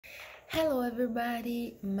Hello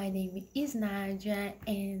everybody, my name is Nadia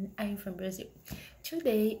and I'm from Brazil.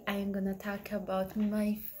 Today I'm gonna talk about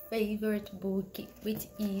my favorite book, which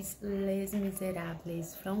is Les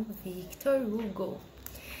Misérables from Victor Hugo.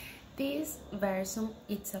 This version,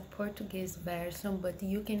 it's a Portuguese version, but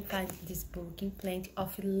you can find this book in plenty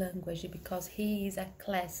of language because he is a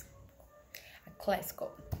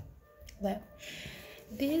classical. Well,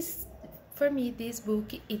 this for me, this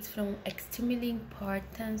book is from extremely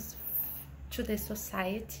importance to the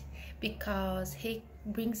society because he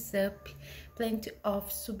brings up plenty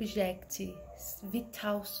of subjects,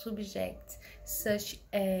 vital subjects such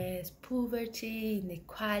as poverty,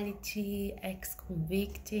 inequality,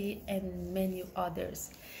 ex-convict, and many others.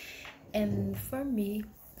 And for me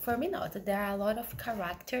not, there are a lot of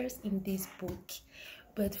characters in this book,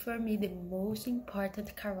 but for me the most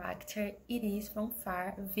important character it is from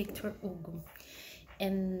far Victor Hugo.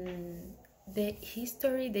 And the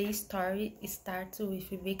story starts with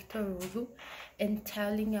Victor Hugo and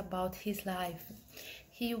telling about his life.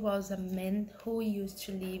 He was a man who used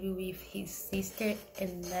to live with his sister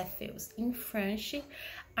and nephews in France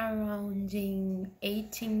around in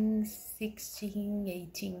 1816,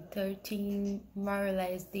 1813, more or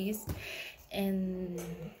less this. And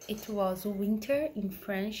it was winter in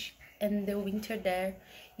France, and the winter there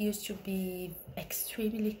used to be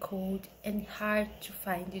extremely cold and hard to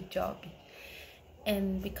find a job.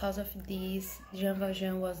 And because of this, Jean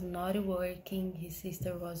Valjean was not working, his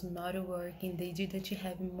sister was not working, they didn't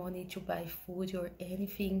have money to buy food or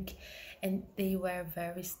anything, and they were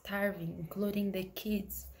very starving, including the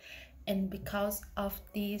kids. And because of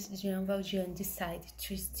this, Jean Valjean decided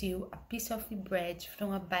to steal a piece of bread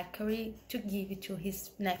from a bakery to give it to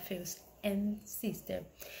his nephews and sister.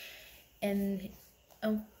 And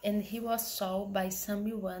he was sold by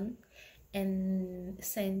someone and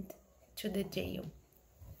sent to the jail.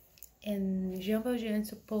 And Jean Valjean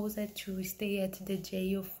supposed to stay at the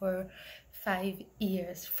jail for 5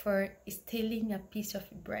 years for stealing a piece of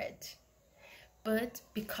bread. But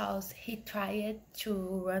because he tried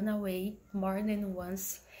to run away more than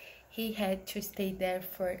once, he had to stay there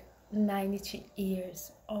for 90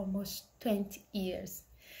 years, almost 20 years.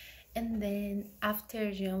 And then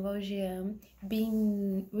after Jean Valjean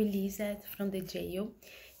being released from the jail,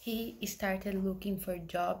 he started looking for a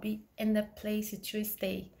job and a place to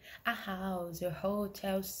stay, a house, a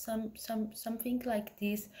hotel, something like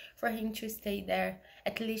this for him to stay there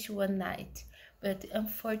at least one night. But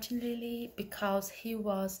unfortunately, because he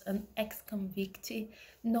was an ex-convict,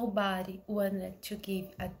 nobody wanted to give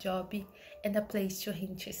a job and a place to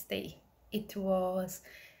him to stay. It was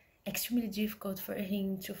extremely difficult for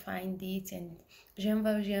him to find it, and Jean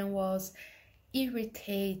Valjean was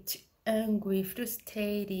irritated, angry,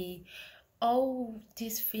 frustrated, all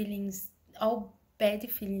these feelings, all bad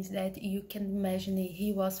feelings that you can imagine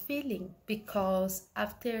he was feeling, because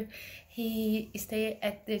after he stayed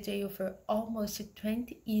at the jail for almost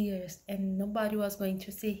 20 years and nobody was going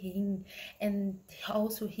to see him, and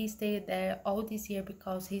also he stayed there all this year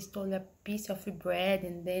because he stole a piece of bread,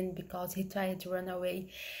 and then because he tried to run away.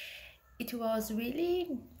 It was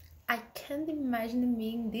really, I can't imagine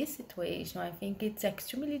me in this situation. I think it's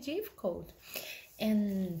extremely difficult.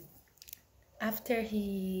 And after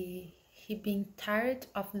he being tired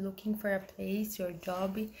of looking for a place or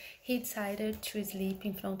job, he decided to sleep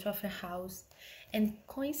in front of a house. And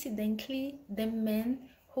coincidentally, the man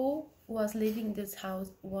who was living in this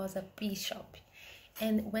house was a bishop.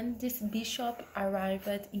 And when this bishop arrived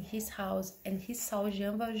in his house and he saw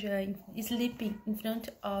Jean Valjean sleeping in front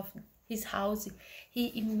of his house,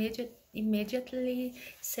 he immediately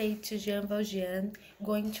said to Jean Valjean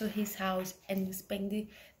going to his house and spend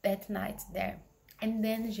that night there. And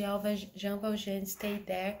then Jean Valjean stayed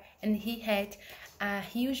there, and he had a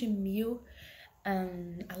huge meal, a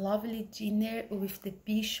lovely dinner with the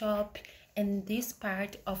bishop. And this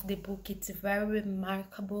part of the book is very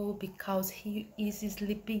remarkable because he is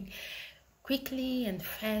sleeping quickly and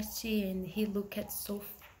fast, and he looked so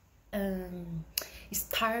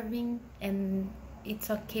starving. And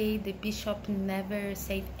it's okay, the bishop never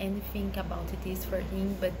said anything about this for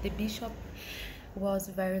him, but the bishop was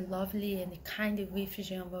very lovely and kind with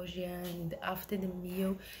Jean Valjean. And after the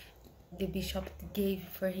meal, the bishop gave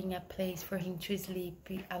for him a place for him to sleep,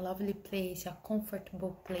 a lovely place, a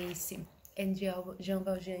comfortable place, and Jean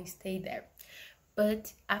Valjean stayed there.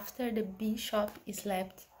 But after the bishop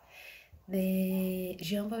slept, the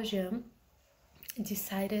Jean Valjean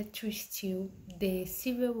decided to steal the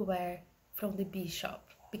silverware from the bishop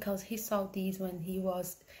because he saw this when he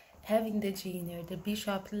was having the dinner. The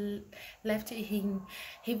bishop left him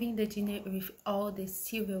having the dinner with all the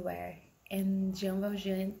silverware, and Jean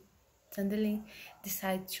Valjean suddenly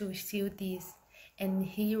decided to steal this, and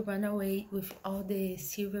he ran away with all the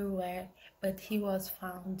silverware, but he was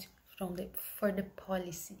found for the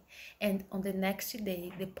police. And on the next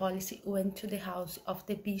day, the police went to the house of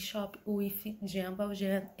the bishop with Jean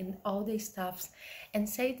Valjean and all the staffs, and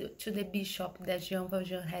said to the bishop that Jean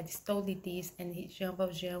Valjean had stolen this, and Jean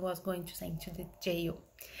Valjean was going to send to the jail.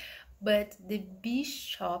 But the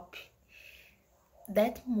bishop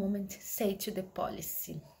that moment said to the police,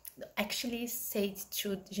 actually said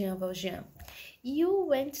to Jean Valjean, you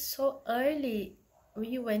went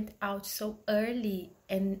out so early,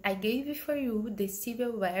 and I gave for you the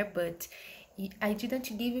silverware, but I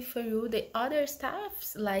didn't give for you the other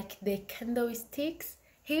stuffs, like the candlesticks.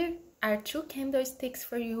 Here are 2 candlesticks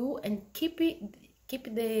for you, and keep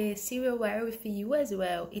the silverware with you as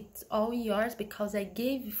well. It's all yours because I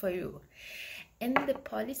gave for you. And the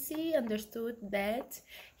policy understood that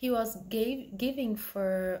he was giving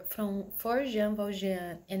for Jean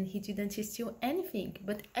Valjean, and he didn't steal anything,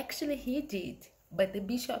 but actually he did. But the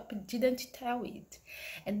bishop didn't tell it.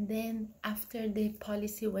 And then after the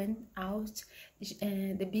policy went out,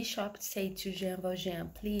 the bishop said to Jean Valjean,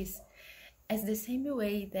 please, as the same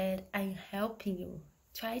way that I'm helping you,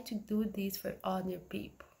 try to do this for other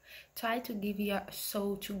people. Try to give your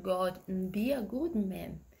soul to God and be a good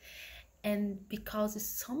man. And because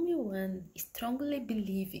someone strongly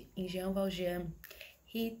believed in Jean Valjean,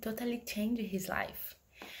 he totally changed his life.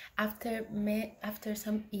 After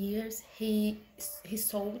some years, he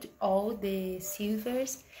sold all the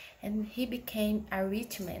silvers, and he became a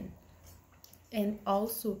rich man. And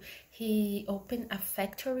also he opened a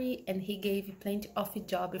factory, and he gave plenty of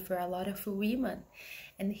job for a lot of women,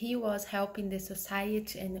 and he was helping the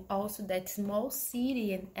society and also that small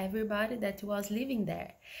city and everybody that was living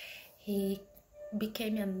there. He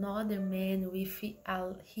became another man with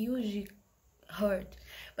a huge heart.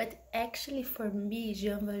 But actually for me,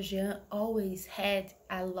 Jean Valjean always had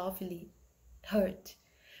a lovely heart,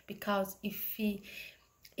 because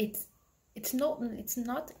it's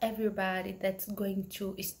not everybody that's going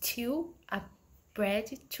to steal a bread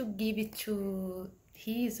to give it to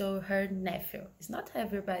his or her nephew. It's not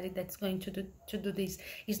everybody that's going to do this.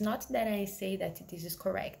 It's not that I say that this is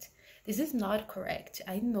correct. This is not correct,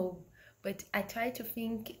 I know. But I try to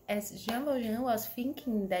think as Jean Valjean was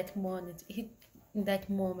thinking in that moment.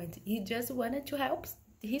 He just wanted to help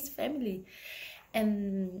his family.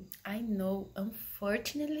 And I know,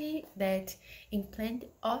 unfortunately, that in plenty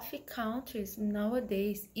of countries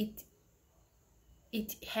nowadays it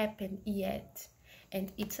happened yet.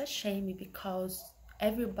 And it's a shame, because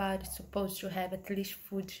everybody's supposed to have at least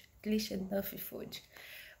enough food.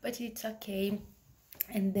 But it's okay.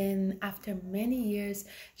 And then after many years,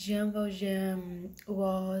 Jean Valjean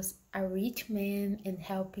was a rich man and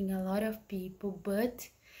helping a lot of people, but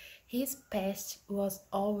his past was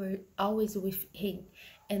always with him.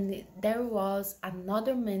 And there was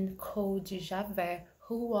another man called Javert,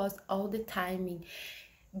 who was all the time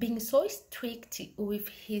being so strict with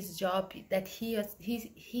his job that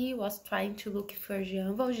he was trying to look for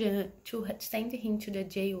Jean Valjean to send him to the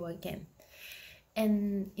jail again.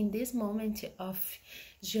 And in this moment of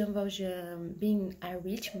Jean Valjean being a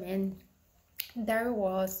rich man, there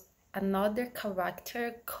was another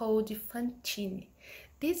character called Fantine.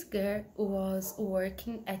 This girl was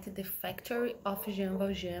working at the factory of Jean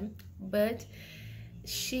Valjean, but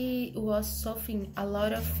she was suffering a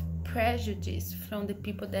lot of prejudice from the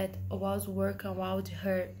people that was working around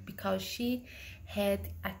her, because she had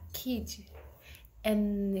a kid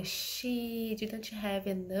and she didn't have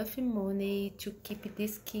enough money to keep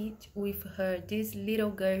this kid with her, this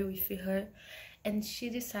little girl with her, and she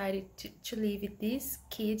decided to leave this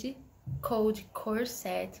kid called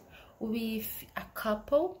Corset with a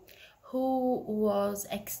couple who was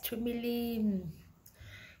extremely,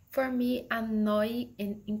 for me, annoyed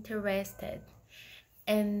and interested.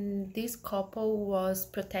 And this couple was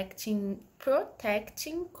protecting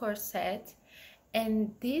Corset,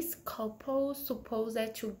 and this couple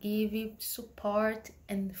supposed to give support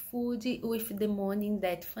and food with the money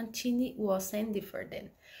that Fantine was sending for them.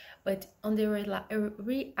 But on the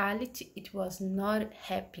reality, it was not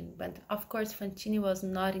happening. But of course, Fantine was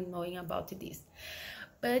not knowing about this.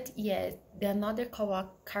 But yes, the another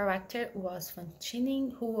character was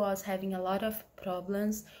Fantine, who was having a lot of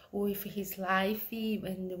problems with his life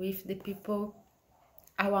and with the people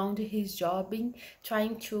around his job,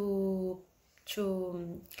 trying to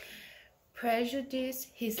prejudice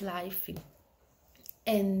his life.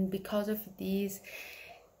 And because of this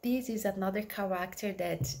is another character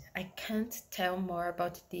that I can't tell more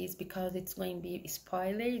about this because it's going to be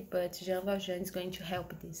spoiler, but Jean Valjean is going to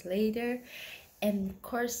help this later. And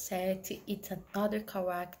Corset, it's another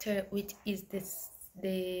character, which is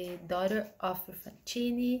the daughter of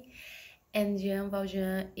Fantini, and Jean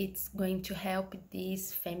Valjean it's going to help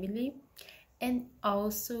this family. And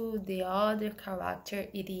also the other character,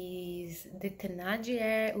 it is the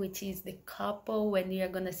Thénardier, which is the couple, when you are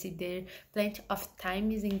gonna see there plenty of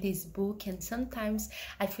times in this book, and sometimes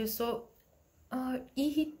I feel so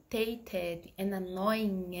irritated and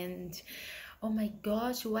annoying, and oh my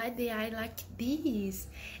gosh, why they are like this?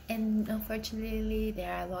 And unfortunately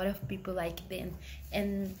there are a lot of people like them.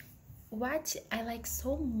 And what I like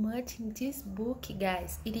so much in this book,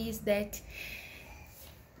 guys, it is that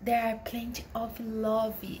there are plenty of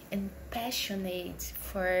love and passionate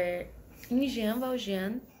for Jean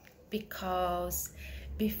Valjean, because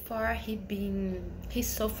before he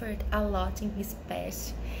suffered a lot in his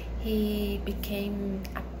past. He became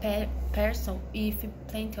a person with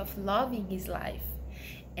plenty of love in his life,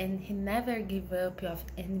 and he never gave up of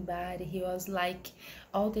anybody. He was like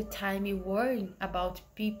all the time worrying about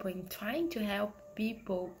people and trying to help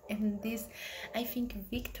people. And this, I think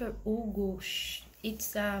Victor Hugo,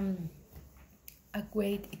 it's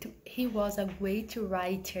he was a great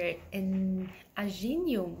writer and a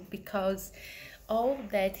genius, because all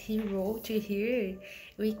that he wrote here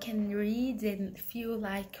we can read and feel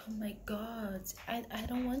like, oh my god, I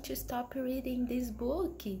don't want to stop reading this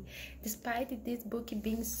book, despite this book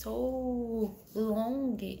being so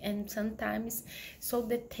long and sometimes so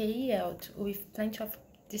detailed with plenty of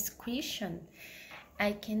description.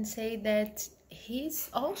 I can say that he's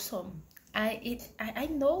awesome. I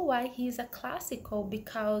know why he's a classical,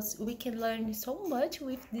 because we can learn so much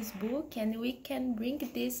with this book, and we can bring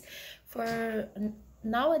this for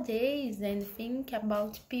nowadays and think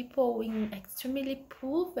about people in extremely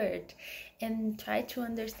poverty and try to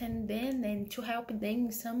understand them and to help them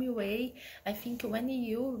in some way. I think when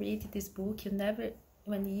you read this book, you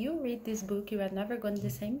are never going to be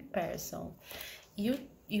the same person. You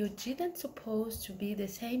didn't supposed to be the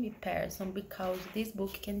same person, because this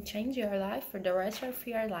book can change your life for the rest of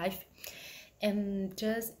your life. And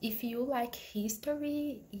just if you like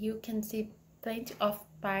history, you can see plenty of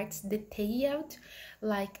parts detailed,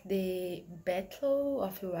 like the Battle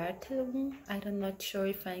of Waterloo. I'm not sure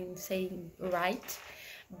if I'm saying right,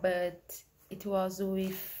 but it was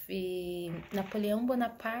with Napoleon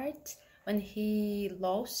Bonaparte when he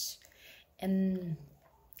lost. And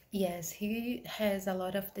yes, he has a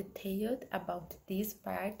lot of detail about this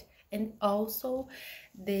part. And also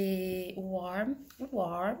the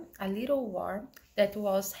a little war that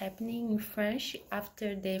was happening in France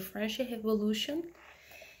after the French Revolution.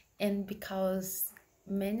 And because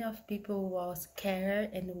many of people was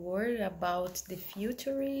scared and worried about the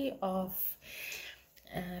future of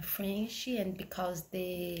French, and because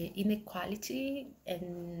the inequality,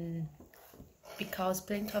 and because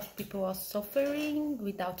plenty of people were suffering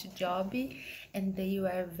without a job, and they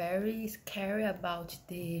were very scared about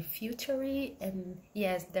the future. And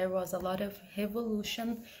yes, there was a lot of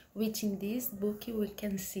revolution, which in this book we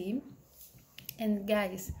can see. And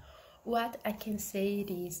guys, what I can say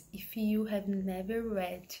is, if you have never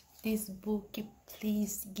read this book,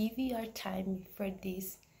 please give your time for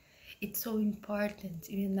this. It's so important.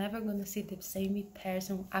 You're never gonna see the same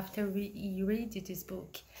person after you read this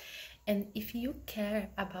book. And if you care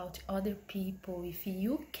about other people, if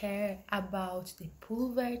you care about the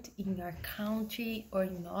poverty in your country or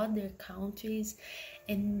in other countries,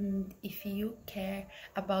 and if you care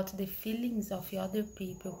about the feelings of other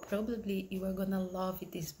people, probably you are gonna love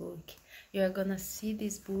this book. You are gonna see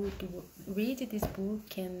this book, read this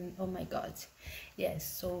book, and oh my god.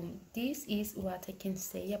 Yes, so this is what I can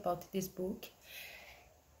say about this book.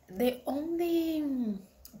 The only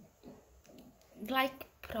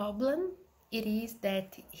problem it is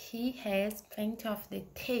that he has plenty of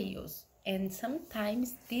details, and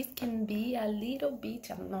sometimes this can be a little bit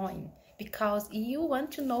annoying, because you want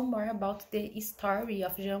to know more about the story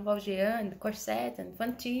of Jean Valjean and Corset and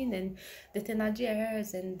Fantine and the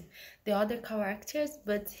Thénardiers and the other characters,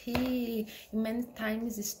 but he many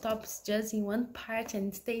times stops just in one part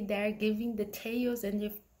and stay there giving details, and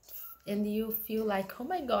you feel like, oh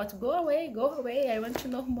my god, go away, I want to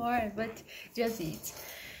know more, but just it.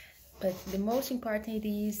 But the most important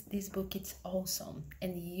is this book, it's awesome,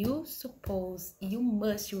 and you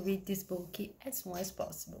must read this book as soon as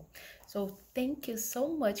possible. So thank you so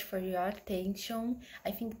much for your attention. I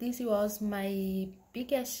think this was my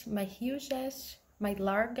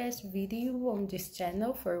largest video on this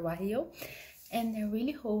channel for a while, and I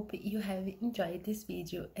really hope you have enjoyed this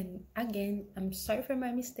video. And again, I'm sorry for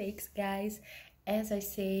my mistakes, guys. As I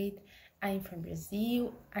said, I'm from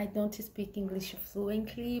Brazil. I don't speak English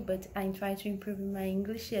fluently, but I'm trying to improve my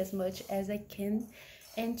English as much as I can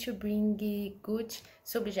and to bring good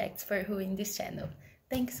subjects for you in this channel.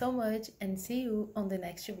 Thanks so much and see you on the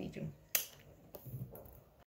next video.